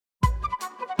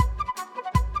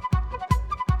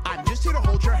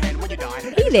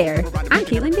Hey there, I'm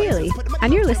Caitlin Daly,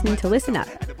 and you're listening to Listen Up,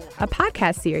 a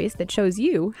podcast series that shows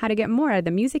you how to get more out of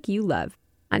the music you love.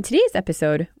 On today's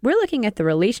episode, we're looking at the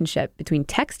relationship between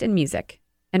text and music,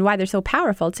 and why they're so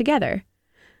powerful together.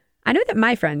 I know that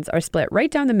my friends are split right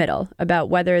down the middle about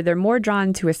whether they're more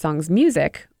drawn to a song's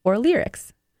music or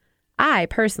lyrics. I,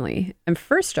 personally, am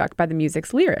first struck by the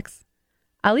music's lyrics.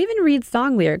 I'll even read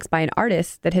song lyrics by an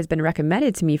artist that has been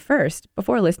recommended to me first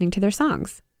before listening to their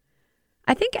songs.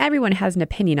 I think everyone has an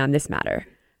opinion on this matter.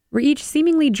 We're each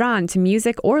seemingly drawn to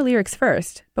music or lyrics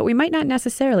first, but we might not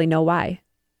necessarily know why.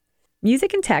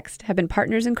 Music and text have been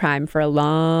partners in crime for a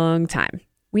long time.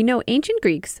 We know ancient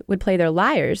Greeks would play their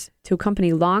lyres to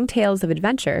accompany long tales of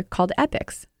adventure called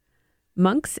epics.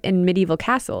 Monks in medieval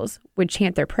castles would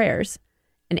chant their prayers,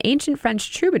 and ancient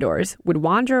French troubadours would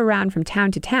wander around from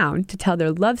town to town to tell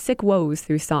their lovesick woes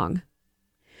through song.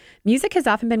 Music has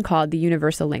often been called the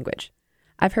universal language.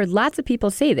 I've heard lots of people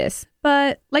say this,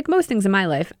 but like most things in my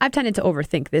life, I've tended to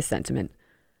overthink this sentiment.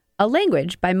 A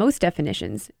language, by most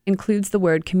definitions, includes the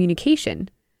word communication,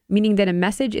 meaning that a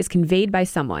message is conveyed by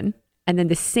someone, and then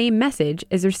the same message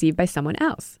is received by someone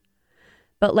else.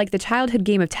 But like the childhood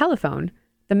game of telephone,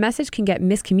 the message can get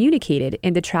miscommunicated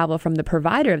and to travel from the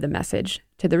provider of the message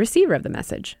to the receiver of the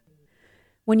message.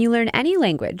 When you learn any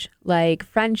language, like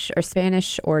French or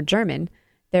Spanish or German,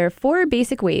 there are 4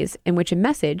 basic ways in which a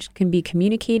message can be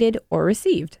communicated or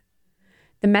received.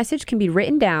 The message can be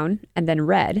written down and then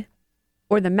read,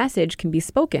 or the message can be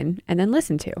spoken and then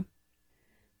listened to.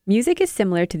 Music is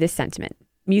similar to this sentiment.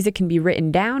 Music can be written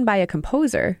down by a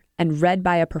composer and read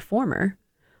by a performer,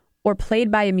 or played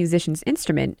by a musician's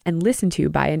instrument and listened to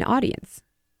by an audience.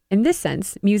 In this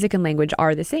sense, music and language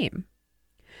are the same.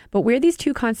 But where these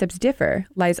two concepts differ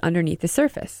lies underneath the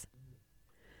surface.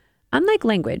 Unlike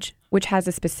language, which has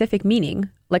a specific meaning,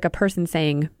 like a person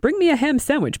saying, "Bring me a ham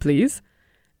sandwich, please,"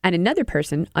 and another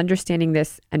person understanding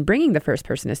this and bringing the first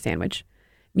person a sandwich,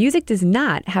 music does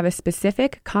not have a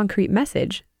specific, concrete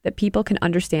message that people can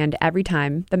understand every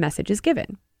time the message is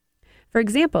given. For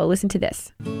example, listen to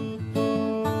this.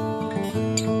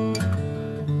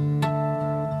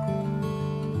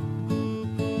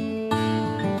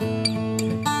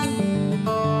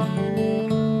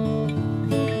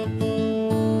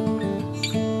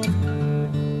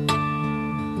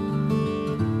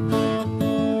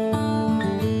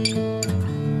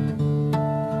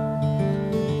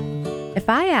 If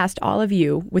I asked all of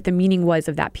you what the meaning was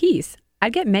of that piece,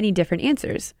 I'd get many different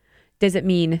answers. Does it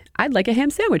mean, "I'd like a ham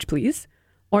sandwich, please"?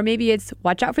 Or maybe it's,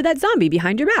 "Watch out for that zombie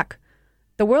behind your back."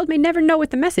 The world may never know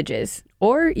what the message is,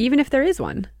 or even if there is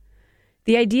one.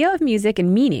 The idea of music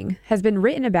and meaning has been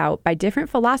written about by different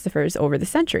philosophers over the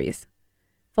centuries.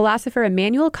 Philosopher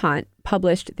Immanuel Kant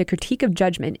published The Critique of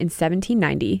Judgment in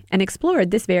 1790 and explored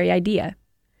this very idea.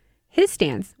 His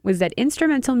stance was that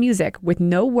instrumental music with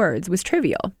no words was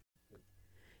trivial.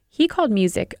 He called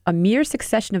music a mere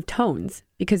succession of tones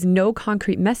because no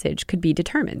concrete message could be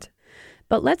determined.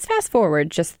 But let's fast forward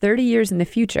just 30 years in the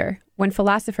future when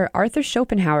philosopher Arthur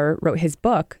Schopenhauer wrote his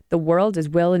book, The World as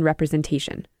Will and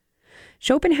Representation.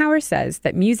 Schopenhauer says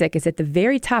that music is at the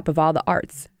very top of all the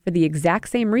arts for the exact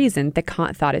same reason that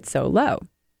Kant thought it so low.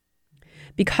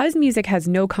 Because music has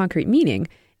no concrete meaning,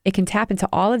 it can tap into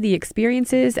all of the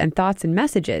experiences and thoughts and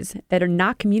messages that are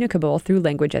not communicable through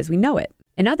language as we know it.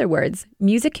 In other words,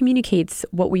 music communicates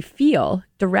what we feel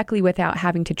directly without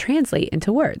having to translate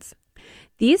into words.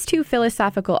 These two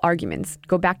philosophical arguments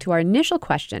go back to our initial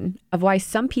question of why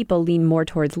some people lean more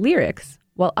towards lyrics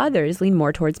while others lean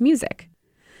more towards music.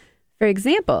 For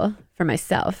example, for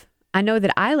myself, I know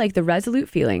that I like the resolute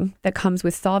feeling that comes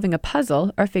with solving a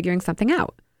puzzle or figuring something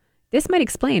out. This might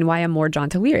explain why I'm more drawn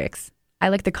to lyrics. I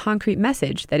like the concrete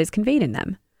message that is conveyed in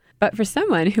them. But for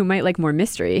someone who might like more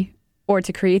mystery, or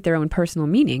to create their own personal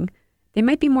meaning, they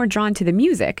might be more drawn to the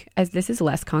music as this is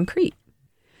less concrete.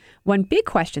 One big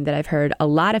question that I've heard a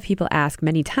lot of people ask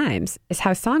many times is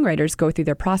how songwriters go through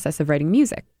their process of writing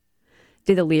music.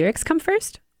 Do the lyrics come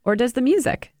first, or does the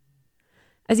music?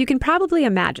 As you can probably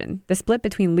imagine, the split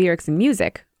between lyrics and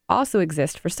music also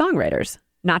exists for songwriters,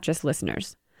 not just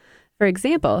listeners. For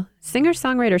example,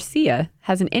 singer-songwriter Sia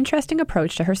has an interesting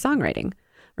approach to her songwriting.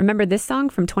 Remember this song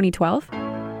from 2012?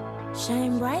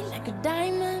 Shine bright like a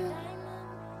diamond.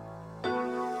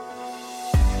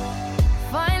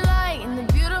 Find light in the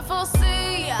beautiful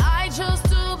sea. I chose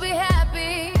to be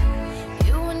happy.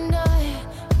 You and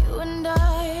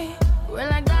I, we're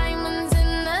like diamonds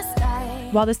in the sky.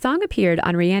 While the song appeared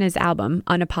on Rihanna's album,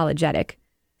 Unapologetic,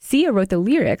 Sia wrote the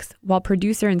lyrics while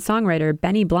producer and songwriter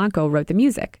Benny Blanco wrote the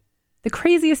music. The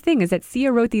craziest thing is that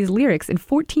Sia wrote these lyrics in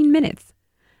 14 minutes.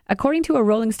 According to a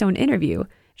Rolling Stone interview,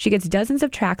 She gets dozens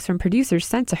of tracks from producers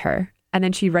sent to her, and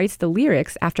then she writes the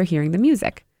lyrics after hearing the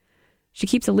music. She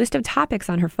keeps a list of topics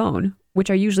on her phone, which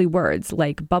are usually words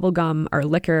like bubblegum or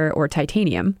liquor or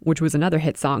titanium, which was another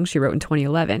hit song she wrote in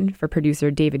 2011 for producer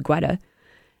David Guetta.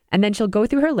 And then she'll go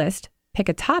through her list, pick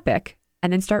a topic,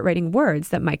 and then start writing words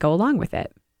that might go along with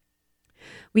it.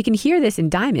 We can hear this in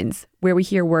Diamonds, where we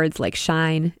hear words like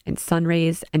shine and sun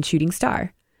rays and shooting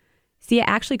star. Sia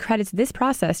actually credits this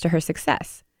process to her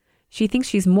success. She thinks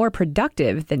she's more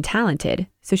productive than talented,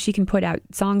 so she can put out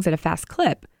songs at a fast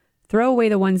clip, throw away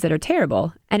the ones that are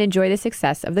terrible, and enjoy the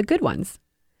success of the good ones.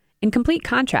 In complete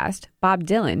contrast, Bob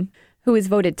Dylan, who was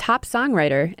voted top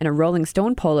songwriter in a Rolling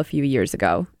Stone poll a few years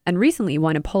ago, and recently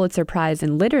won a Pulitzer Prize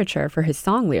in Literature for his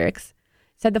song lyrics,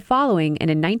 said the following in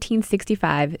a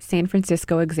 1965 San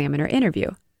Francisco Examiner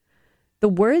interview. "The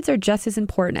words are just as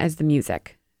important as the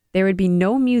music. There would be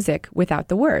no music without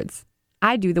the words.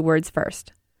 I do the words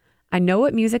first. I know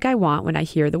what music I want when I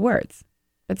hear the words.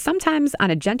 But sometimes on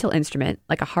a gentle instrument,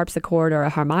 like a harpsichord or a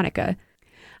harmonica,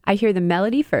 I hear the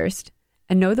melody first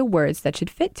and know the words that should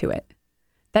fit to it.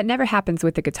 That never happens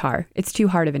with the guitar. It's too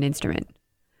hard of an instrument."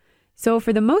 So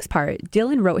for the most part,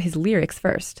 Dylan wrote his lyrics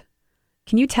first.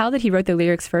 Can you tell that he wrote the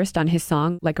lyrics first on his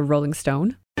song, Like a Rolling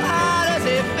Stone? How does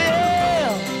it feel?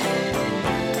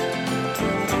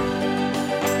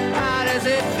 How does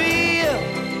it feel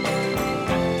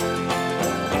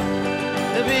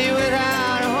to be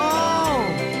without a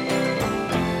home?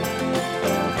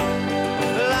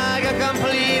 Like a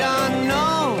complete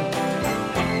unknown,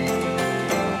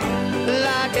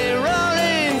 like a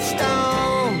rolling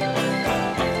stone.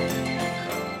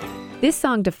 This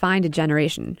song defined a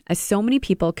generation, as so many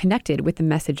people connected with the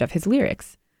message of his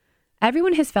lyrics.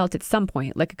 Everyone has felt at some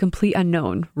point like a complete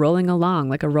unknown, rolling along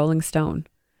like a rolling stone.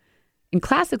 In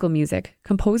classical music,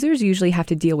 composers usually have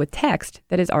to deal with text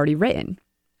that is already written,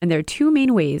 and there are two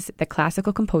main ways that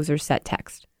classical composers set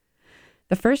text.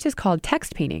 The first is called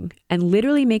text painting, and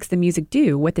literally makes the music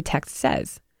do what the text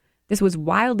says. This was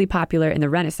wildly popular in the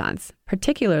Renaissance,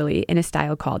 particularly in a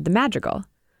style called the madrigal.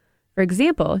 For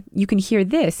example, you can hear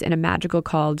this in a madrigal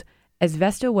called As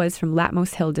Vesta Was from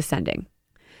Latmos Hill Descending.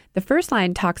 The first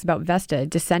line talks about Vesta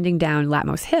descending down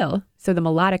Latmos Hill, so the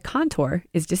melodic contour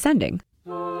is descending.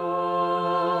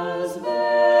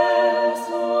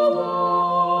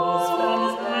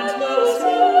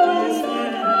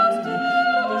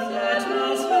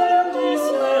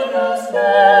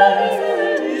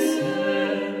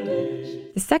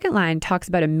 The second line talks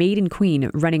about a maiden queen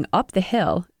running up the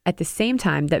hill at the same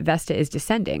time that Vesta is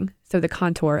descending, so the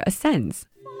contour ascends.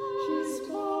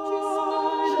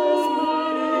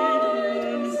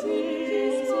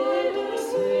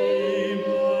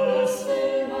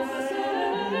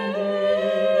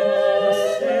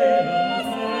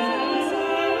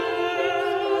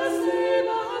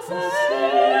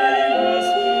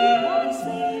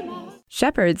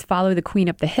 Shepherds follow the queen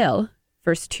up the hill,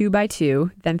 first 2 by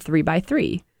 2, then 3 by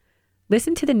 3.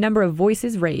 Listen to the number of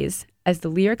voices raise as the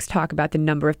lyrics talk about the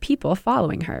number of people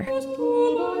following her. First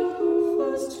 2 by 2,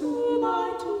 first 2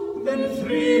 by 2, then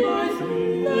 3 by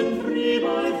 3, then 3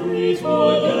 by 3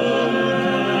 together.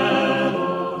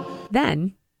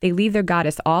 Then they leave their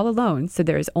goddess all alone, so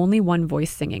there is only one voice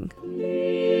singing.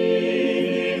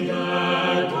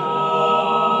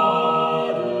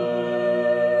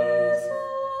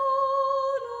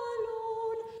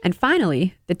 And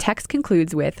finally, the text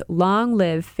concludes with "Long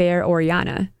live fair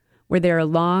Oriana," where there are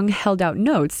long, held-out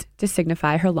notes to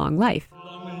signify her long life.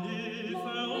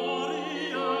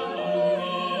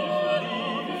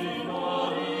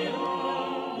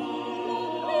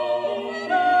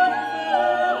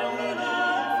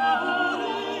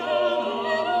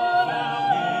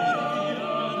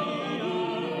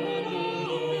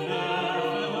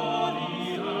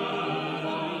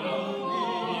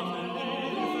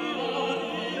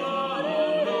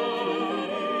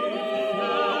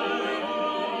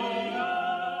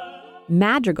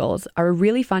 Madrigals are a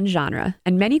really fun genre,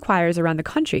 and many choirs around the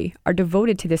country are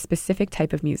devoted to this specific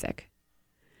type of music.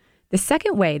 The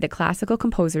second way that classical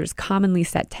composers commonly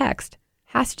set text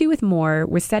has to do with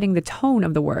setting the tone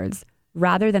of the words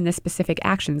rather than the specific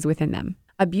actions within them.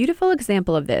 A beautiful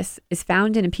example of this is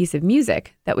found in a piece of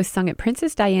music that was sung at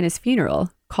Princess Diana's funeral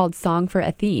called Song for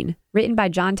Athene, written by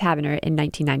John Tavener in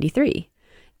 1993.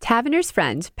 Tavener's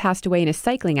friend passed away in a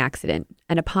cycling accident,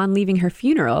 and upon leaving her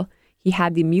funeral, he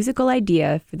had the musical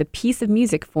idea for the piece of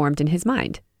music formed in his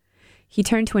mind. He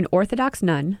turned to an Orthodox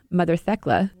nun, Mother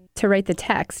Thecla, to write the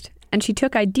text, and she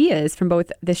took ideas from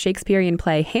both the Shakespearean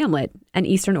play Hamlet and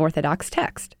Eastern Orthodox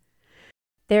text.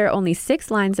 There are only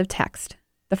 6 lines of text.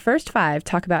 The first 5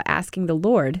 talk about asking the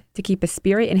Lord to keep a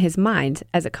spirit in his mind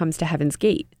as it comes to Heaven's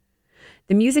Gate.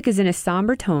 The music is in a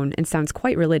somber tone and sounds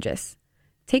quite religious.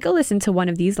 Take a listen to one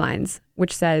of these lines,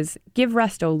 which says, "Give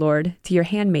rest, O Lord, to your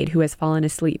handmaid who has fallen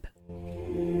asleep."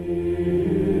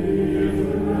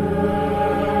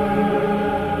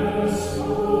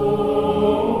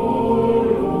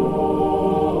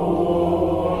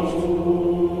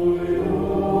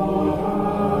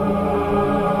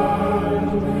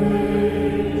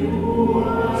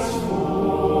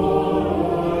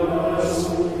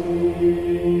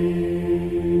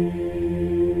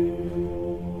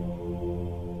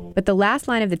 But the last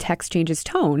line of the text changes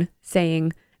tone,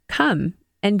 saying, "Come,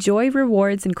 enjoy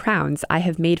rewards and crowns I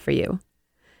have made for you."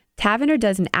 Tavener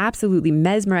does an absolutely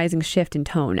mesmerizing shift in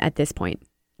tone at this point.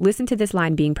 Listen to this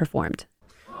line being performed.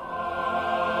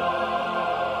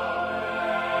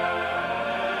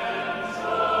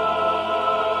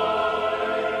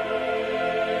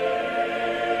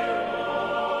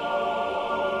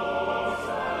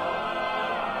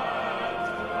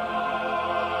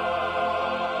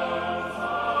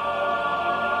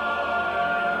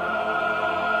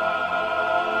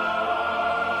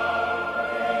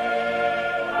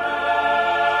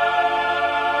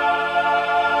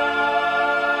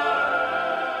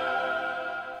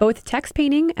 Both text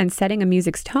painting and setting a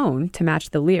music's tone to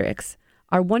match the lyrics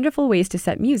are wonderful ways to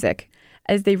set music,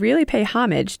 as they really pay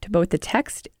homage to both the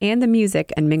text and the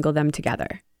music and mingle them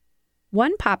together.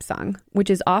 One pop song, which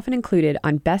is often included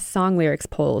on best song lyrics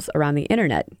polls around the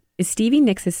internet, is Stevie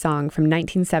Nicks' song from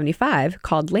 1975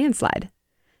 called Landslide.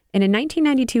 In a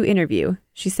 1992 interview,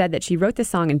 she said that she wrote the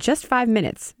song in just 5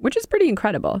 minutes, which is pretty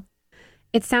incredible.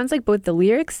 It sounds like both the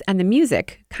lyrics and the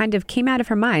music kind of came out of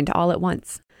her mind all at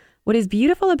once. What is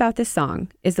beautiful about this song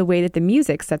is the way that the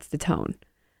music sets the tone.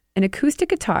 An acoustic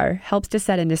guitar helps to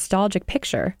set a nostalgic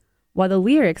picture, while the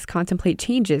lyrics contemplate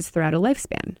changes throughout a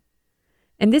lifespan.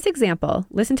 In this example,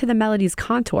 listen to the melody's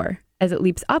contour as it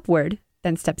leaps upward,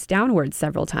 then steps downward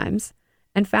several times,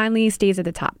 and finally stays at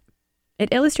the top. It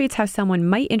illustrates how someone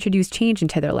might introduce change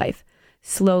into their life,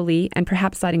 slowly and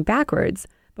perhaps sliding backwards,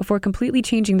 before completely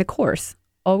changing the course,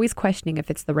 always questioning if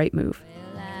it's the right move.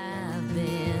 Well, I've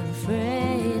been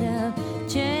afraid of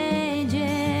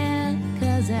changing,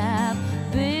 'cause I've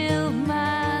built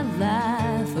my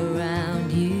life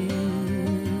around you.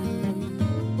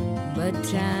 But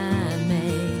time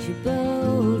makes you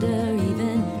bolder,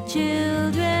 even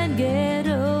children get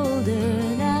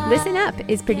older now. Listen Up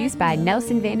is produced by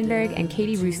Nelson Vandenberg and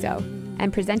Katie Russo,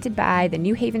 and presented by the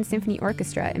New Haven Symphony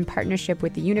Orchestra in partnership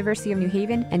with the University of New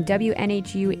Haven and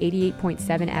WNHU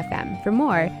 88.7 FM. For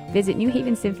more, visit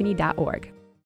newhavensymphony.org.